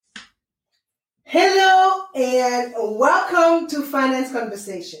Hello and welcome to Finance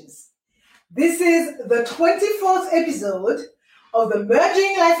Conversations. This is the 24th episode of the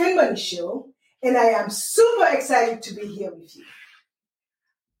Merging Life and Money Show, and I am super excited to be here with you.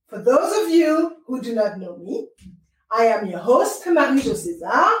 For those of you who do not know me, I am your host, Marie-Jo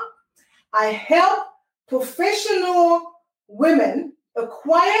César. I help professional women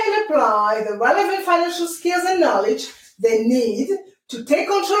acquire and apply the relevant financial skills and knowledge they need to take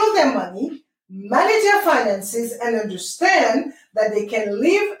control of their money, manage their finances, and understand that they can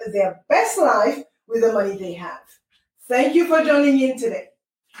live their best life with the money they have. Thank you for joining in today.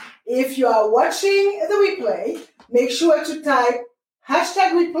 If you are watching the replay, make sure to type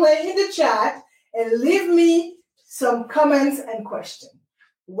 #replay in the chat and leave me some comments and questions.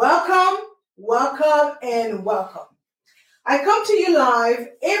 Welcome, and welcome. I come to you live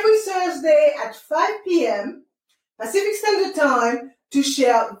every Thursday at 5 p.m. Pacific Standard Time to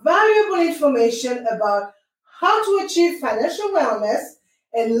share valuable information about how to achieve financial wellness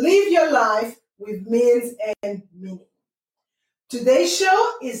and live your life with means and meaning. Today's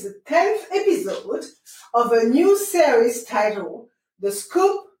show is the 10th episode of a new series titled The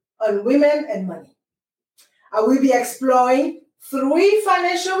Scoop on Women and Money. I will be exploring 3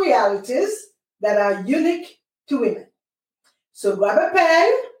 financial realities that are unique to women. So grab a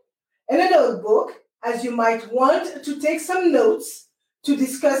pen and a notebook as you might want to take some notes to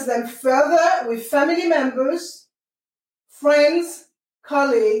discuss them further with family members, friends,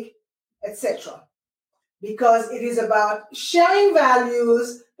 colleagues, etc. Because it is about sharing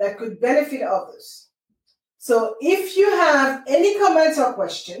values that could benefit others. So if you have any comments or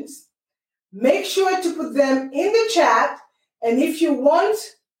questions, make sure to put them in the chat. And if you want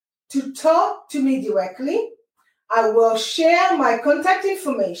to talk to me directly, I will share my contact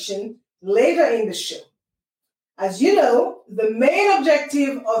information later in the show. As you know, the main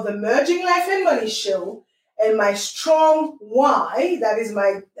objective of the Merging Life and Money Show and my strong why, that is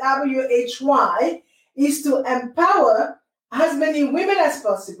my WHY, is to empower as many women as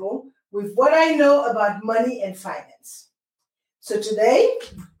possible with what I know about money and finance. So today,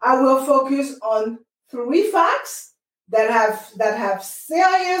 I will focus on 3 facts that have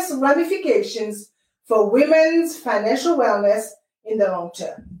serious ramifications for women's financial wellness in the long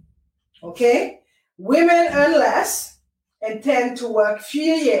term. Okay? Women earn less and tend to work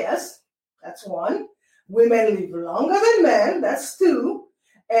fewer years. That's 1. Women live longer than men. That's 2.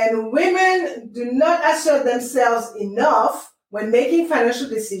 And women do not assert themselves enough when making financial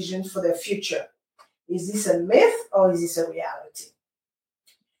decisions for their future. Is this a myth or is this a reality?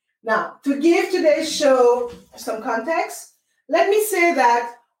 Now, to give today's show some context, let me say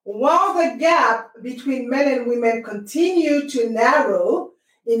that while the gap between men and women continue to narrow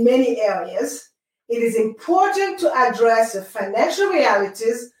in many areas, it is important to address the financial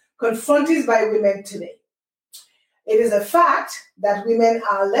realities confronted by women today. It is a fact that women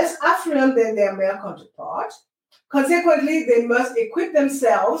are less affluent than their male counterparts. Consequently, they must equip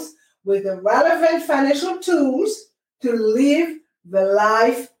themselves with the relevant financial tools to live the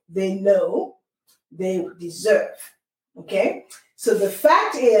life they know they deserve. Okay? So the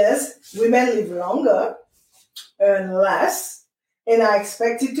fact is, women live longer, earn less, and are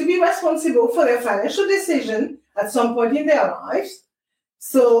expected to be responsible for their financial decision at some point in their lives.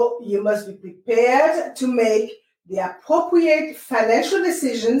 So you must be prepared to make the appropriate financial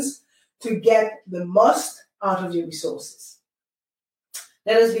decisions to get the most out of your resources.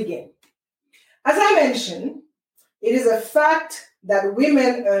 Let us begin. As I mentioned, it is a fact that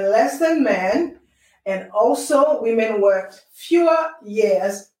women earn less than men, and also women work fewer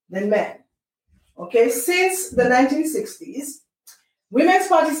years than men. Okay, since the 1960s, women's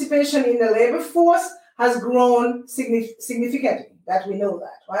participation in the labor force has grown significantly. That we know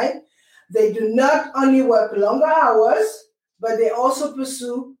that, right? They do not only work longer hours, but they also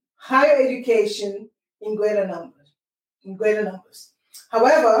pursue higher education in greater numbers.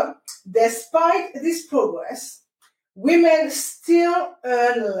 However, despite this progress, women still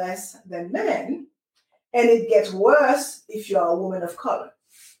earn less than men, and it gets worse if you are a woman of color.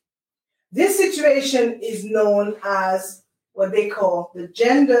 This situation is known as what they call the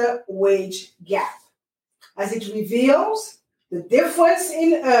gender wage gap, as it reveals the difference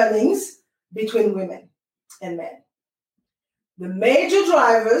in earnings between women and men. The major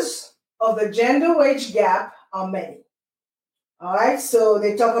drivers of the gender wage gap are many. All right, so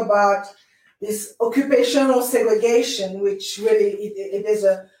they talk about this occupational segregation, which really it is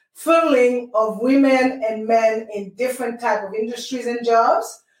a funneling of women and men in different types of industries and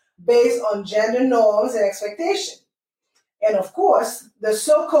jobs based on gender norms and expectations. And of course, the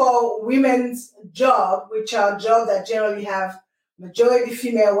so-called women's job, which are jobs that generally have majority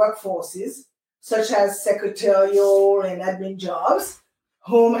female workforces, such as secretarial and admin jobs,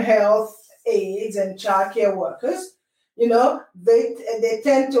 home health aides and childcare workers. They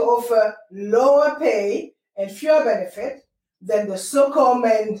tend to offer lower pay and fewer benefit than the so-called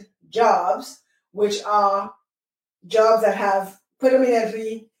men jobs, which are jobs that have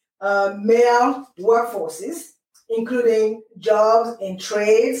predominantly male workforces, including jobs in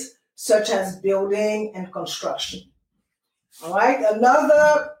trades such as building and construction. All right.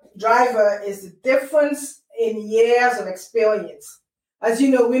 Another driver is the difference in years of experience. As you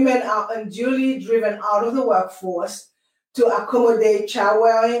know, women are unduly driven out of the workforce to accommodate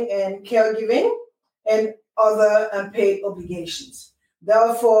childbearing and caregiving and other unpaid obligations.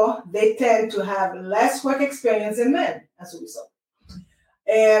 Therefore, they tend to have less work experience than men as a result.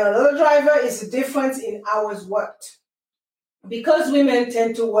 And another driver is the difference in hours worked. Because women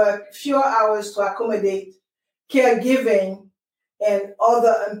tend to work fewer hours to accommodate caregiving and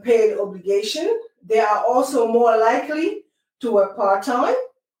other unpaid obligations, they are also more likely to work part-time,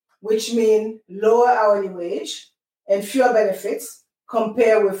 which means lower hourly wage and fewer benefits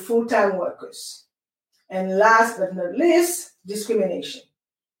compared with full-time workers. And last but not least, discrimination.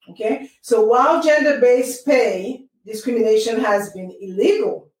 Okay, so while gender-based pay discrimination has been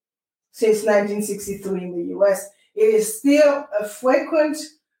illegal since 1963 in the US, it is still a frequent,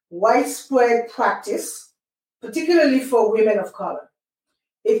 widespread practice, particularly for women of color.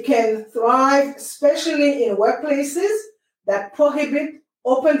 It can thrive, especially in workplaces that prohibit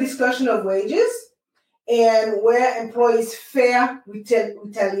open discussion of wages and where employees fear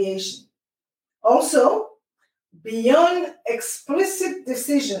retaliation. Also, beyond explicit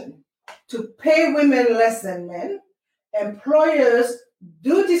decision to pay women less than men, employers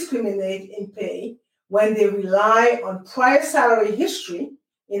do discriminate in pay when they rely on prior salary history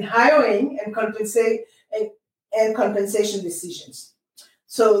in hiring and compensation decisions.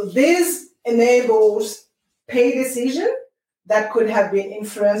 So this enables pay decisions that could have been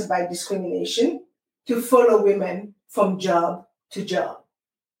influenced by discrimination to follow women from job to job.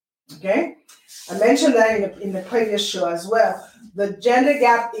 Okay? I mentioned that in the previous show as well. The gender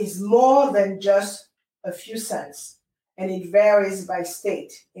gap is more than just a few cents, and it varies by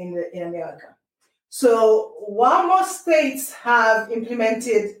state in America. So while most states have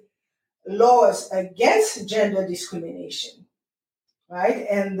implemented laws against gender discrimination, right,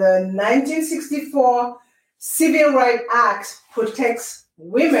 and the 1964 Civil Rights Act protects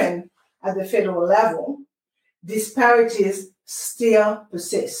women at the federal level, disparities still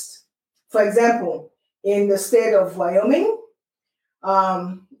persist. For example, in the state of Wyoming,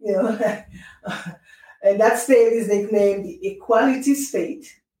 and that state is nicknamed the Equality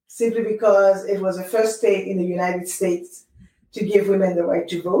State simply because it was the first state in the United States to give women the right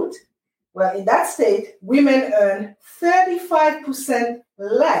to vote. Well, in that state, women earn 35%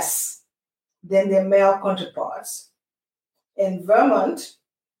 less than their male counterparts. And Vermont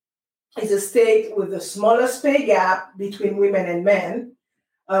is a state with the smallest pay gap between women and men,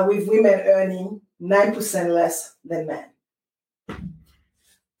 with women earning 9% less than men.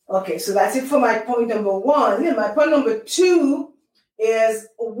 Okay, so that's it for my point number one. And my point number two is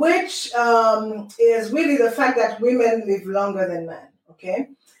is really the fact that women live longer than men. Okay,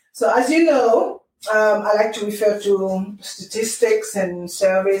 so as you know, I like to refer to statistics and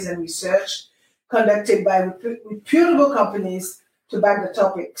surveys and research conducted by reputable companies to back the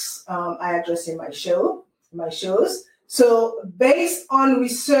topics I address in my shows. So based on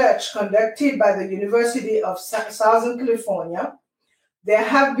research conducted by the University of Southern California, there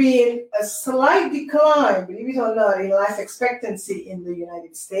have been a slight decline, believe it or not, in life expectancy in the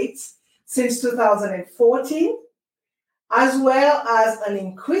United States since 2014, as well as an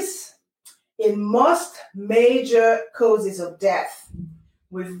increase in most major causes of death,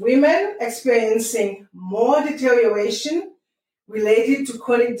 with women experiencing more deterioration related to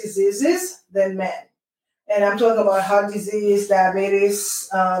chronic diseases than men. And I'm talking about heart disease, diabetes,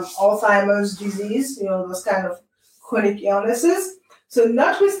 Alzheimer's disease, those kind of chronic illnesses. So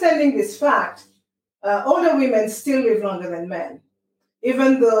notwithstanding this fact, older women still live longer than men,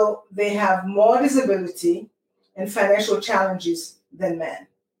 even though they have more disability and financial challenges than men.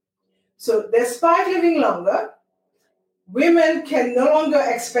 So despite living longer, women can no longer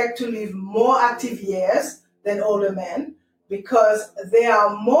expect to live more active years than older men because they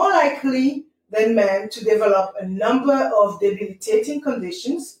are more likely than men to develop a number of debilitating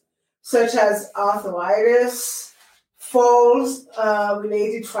conditions such as arthritis,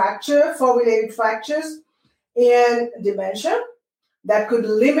 fall-related fractures, and dementia that could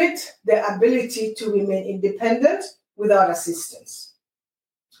limit their ability to remain independent without assistance.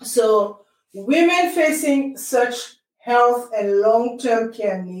 So women facing such health and long-term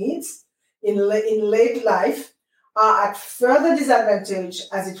care needs in late life are at further disadvantage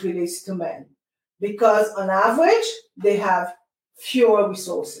as it relates to men, because on average, they have fewer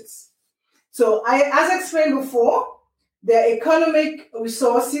resources. So as explained before, their economic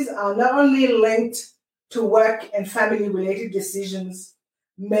resources are not only linked to work and family-related decisions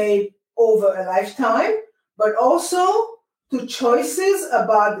made over a lifetime, but also to choices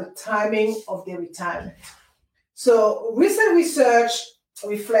about the timing of their retirement. So recent research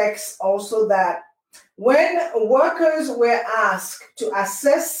reflects also that when workers were asked to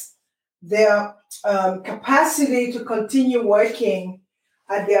assess their capacity to continue working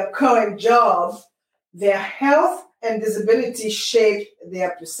at their current job, their health and disability shaped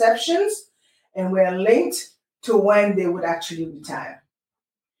their perceptions and were linked to when they would actually retire.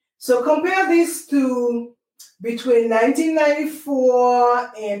 So compare this to between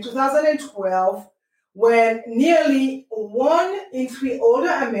 1994 and 2012, when nearly 1 in 3 older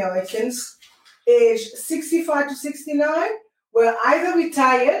Americans aged 65 to 69 were either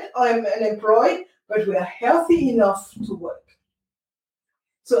retired or unemployed, but were healthy enough to work.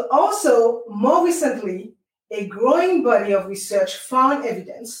 So also, more recently, a growing body of research found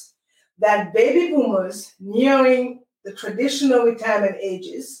evidence that baby boomers nearing the traditional retirement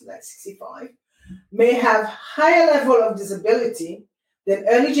ages, like 65, may have higher level of disability than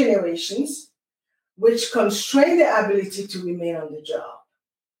early generations, which constrain their ability to remain on the job.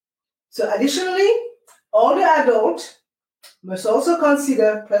 So additionally, older adults must also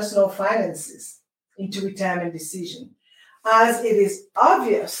consider personal finances into retirement decision, as it is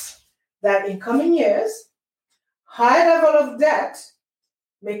obvious that in coming years, high level of debt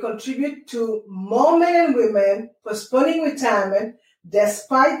may contribute to more men and women postponing retirement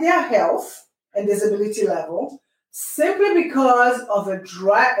despite their health and disability level, simply because of a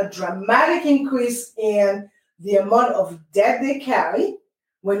dramatic increase in the amount of debt they carry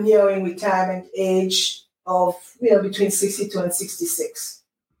when nearing retirement age of between 62 and 66.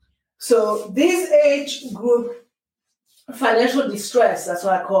 So this age group financial distress, that's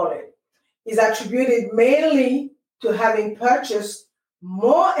what I call it, is attributed mainly to having purchased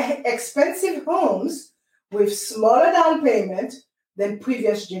more expensive homes with smaller down payment than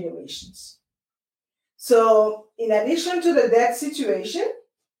previous generations. So in addition to the debt situation,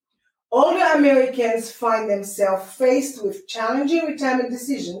 older Americans find themselves faced with challenging retirement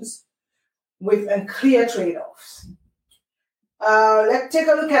decisions with unclear trade-offs. Let's take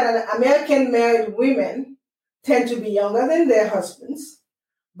a look at American married women tend to be younger than their husbands,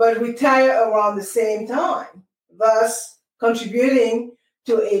 but retire around the same time, thus contributing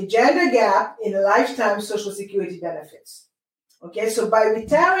to a gender gap in lifetime Social Security benefits. Okay, so by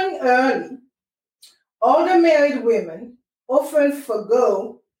retiring early, older married women often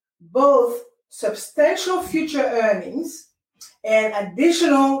forgo both substantial future earnings and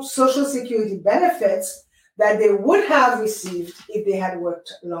additional Social Security benefits that they would have received if they had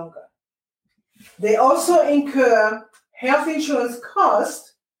worked longer. They also incur health insurance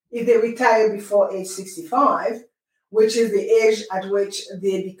costs if they retire before age 65, which is the age at which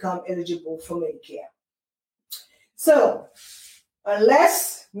they become eligible for Medicare. So,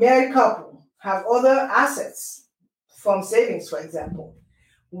 unless married couple have other assets from savings, for example,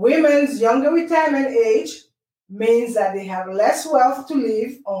 women's younger retirement age means that they have less wealth to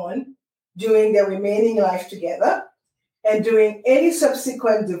live on during their remaining life together and during any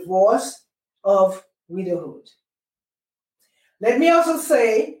subsequent divorce of widowhood. Let me also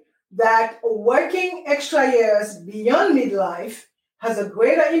say that working extra years beyond midlife has a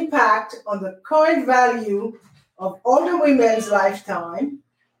greater impact on the current value of older women's lifetime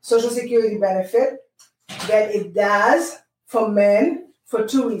Social Security benefit than it does for men for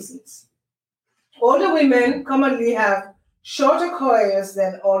 2 reasons. Older women commonly have shorter careers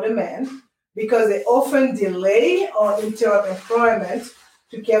than older men because they often delay or interrupt employment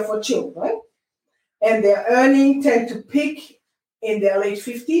to care for children, and their earnings tend to peak in their late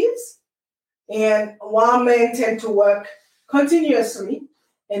 50s, and while men tend to work continuously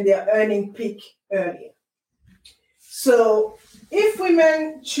and their earning peak earlier. So if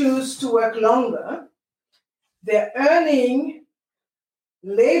women choose to work longer, their earning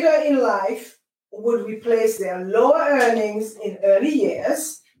later in life would replace their lower earnings in early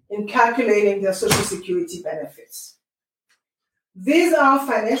years in calculating their Social Security benefits. These are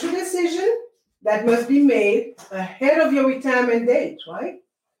financial decisions that must be made ahead of your retirement date, right?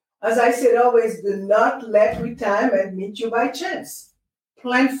 As I said always, do not let retirement meet you by chance.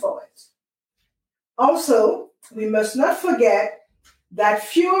 Plan for it. Also, we must not forget that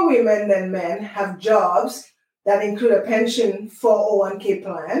fewer women than men have jobs that include a pension 401k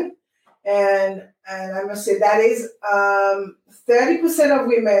plan And I must say that is 30% of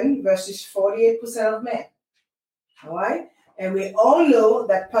women versus 48% of men. All right? And we all know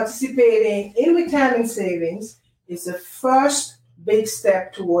that participating in retirement savings is the first big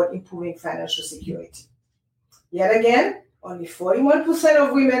step toward improving financial security. Yet again, only 41%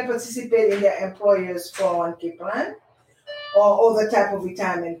 of women participate in their employer's 401k plan or other type of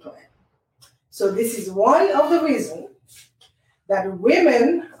retirement plan. So this is one of the reasons that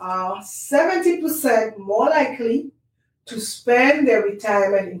women are 70% more likely to spend their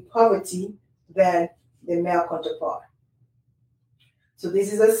retirement in poverty than their male counterpart. So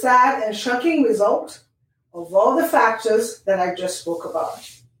this is a sad and shocking result of all the factors that I just spoke about.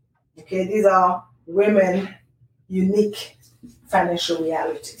 Okay, these are women unique financial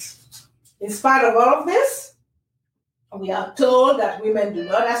realities. In spite of all of this, we are told that women do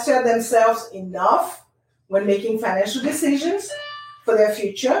not assert themselves enough when making financial decisions for their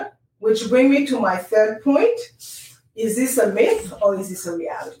future, which brings me to my third point. Is this a myth or is this a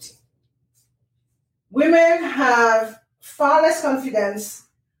reality? Women have far less confidence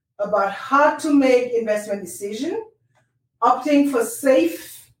about how to make investment decisions, opting for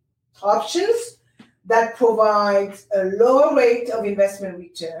safe options that provide a lower rate of investment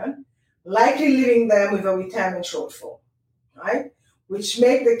return, likely leaving them with a retirement shortfall, right? Which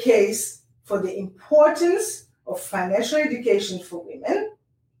make the case for the importance of financial education for women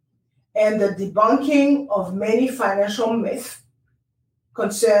and the debunking of many financial myths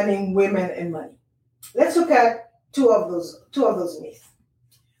concerning women and money. Let's look at two of those myths.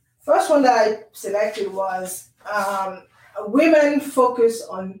 First one that I selected was women focus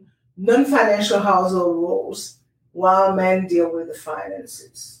on non-financial household roles while men deal with the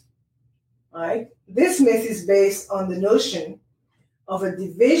finances. Right? This myth is based on the notion of a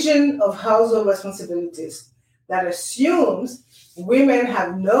division of household responsibilities that assumes women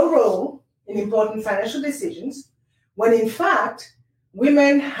have no role in important financial decisions, when in fact,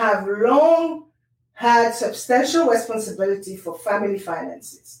 women have long had substantial responsibility for family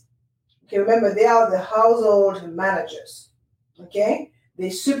finances. Okay, remember, they are the household managers. Okay, they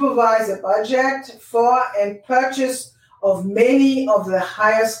supervise the budget for and purchase of many of the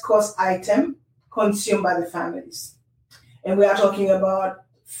highest cost items consumed by the families. And we are talking about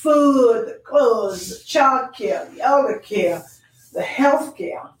food, clothes, child care, the elder care, the health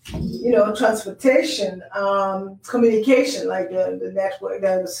care, transportation, communication, like the network,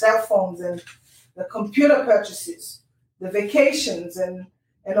 the cell phones and the computer purchases, the vacations, and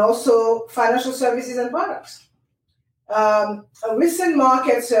also financial services and products. A recent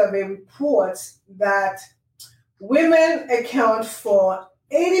market survey reports that women account for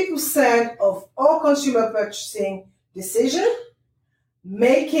 80% of all consumer purchasing decisions,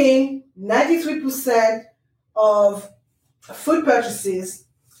 making 93% of food purchases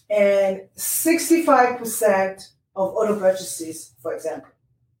and 65% of auto purchases, for example.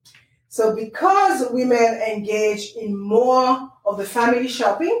 So because women engage in more of the family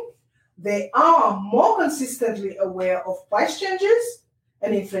shopping, they are more consistently aware of price changes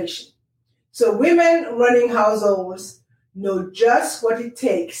and inflation. So women running households know just what it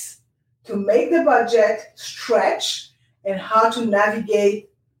takes to make the budget stretch and how to navigate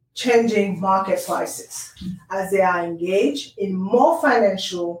changing market prices as they are engaged in more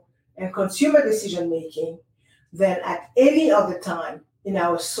financial and consumer decision making than at any other time in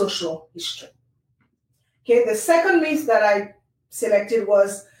our social history. Okay, the second myth that I selected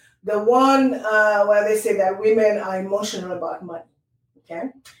was the one where they say that women are emotional about money. Okay,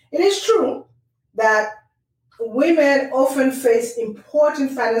 it is true that women often face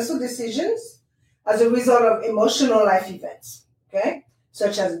important financial decisions as a result of emotional life events. Okay,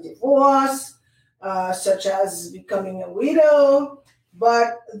 such as a divorce, such as becoming a widow,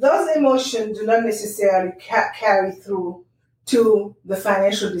 but those emotions do not necessarily carry through to the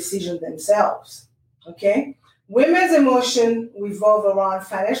financial decision themselves. Okay, women's emotions revolve around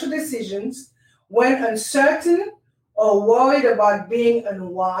financial decisions when uncertain or worried about being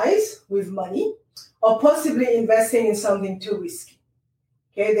unwise with money or possibly investing in something too risky.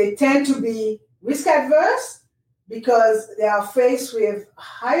 Okay, they tend to be risk adverse because they are faced with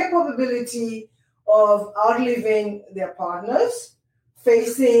higher probability of outliving their partners,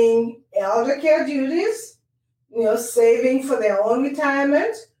 facing elder care duties, saving for their own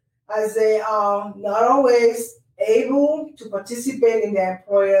retirement, as they are not always able to participate in their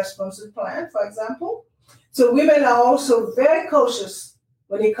employer-sponsored plan, for example. So women are also very cautious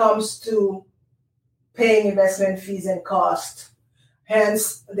when it comes to paying investment fees and costs.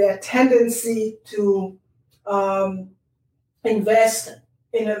 Hence, their tendency to invest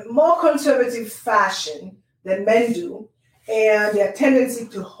in a more conservative fashion than men do, and their tendency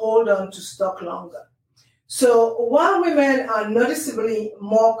to hold on to stock longer. So while women are noticeably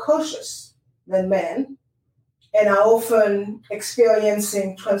more cautious than men and are often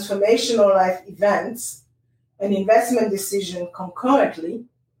experiencing transformational life events and investment decisions concurrently,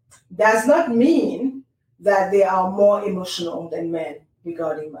 does not mean that they are more emotional than men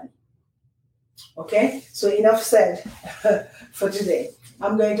regarding money. Okay, so enough said for today.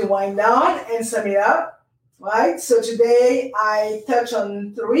 I'm going to wind down and sum it up. Right, so today I touch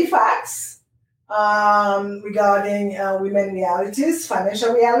on 3 facts regarding women realities,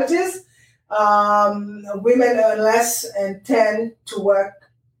 financial realities. Women earn less and tend to work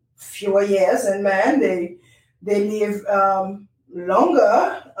fewer years than men. They live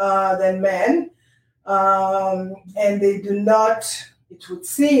longer than men, and they do not. It would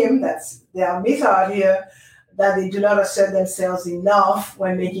seem that there are myths out here that they do not assert themselves enough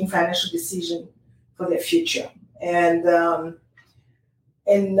when making financial decisions for their future, and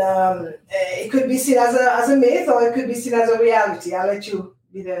it could be seen as a myth, or it could be seen as a reality. I'll let you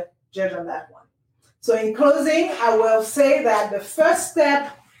be the judge on that one. So in closing, I will say that the first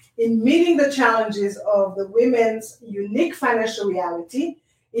step in meeting the challenges of the women's unique financial reality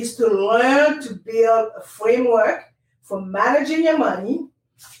is to learn to build a framework for managing your money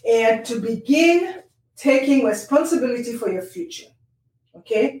and to begin taking responsibility for your future.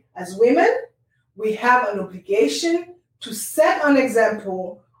 Okay? As women, we have an obligation to set an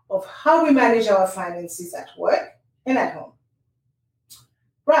example of how we manage our finances at work and at home.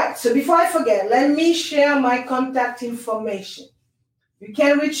 Right, so before I forget, let me share my contact information. You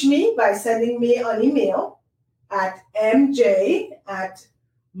can reach me by sending me an email at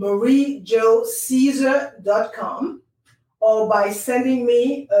mj@mariejocaesar.com or by sending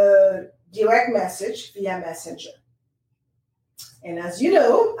me a direct message via Messenger. And as you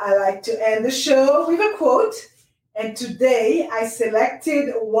know, I like to end the show with a quote. And today I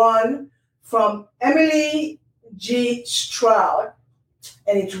selected one from Emily G. Stroud,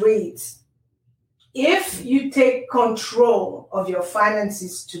 and it reads, "If you take control of your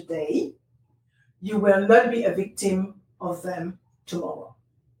finances today, you will not be a victim of them tomorrow."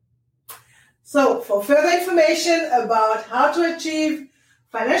 So for further information about how to achieve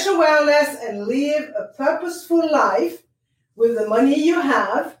financial wellness and live a purposeful life with the money you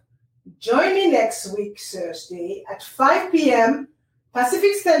have, join me next week, Thursday, at 5 p.m.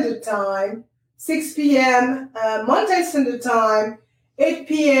 Pacific Standard Time, 6 p.m. Mountain Standard Time, 8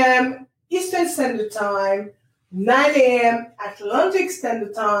 p.m. Eastern Standard Time, 9 a.m. Atlantic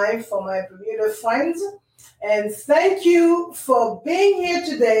Standard Time for my Bermuda friends. And thank you for being here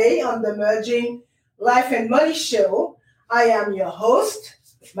today on the Merging Life and Money Show. I am your host,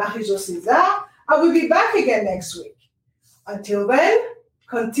 Marie-Jo Caesar. I will be back again next week. Until then,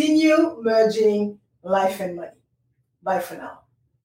 continue merging life and money. Bye for now.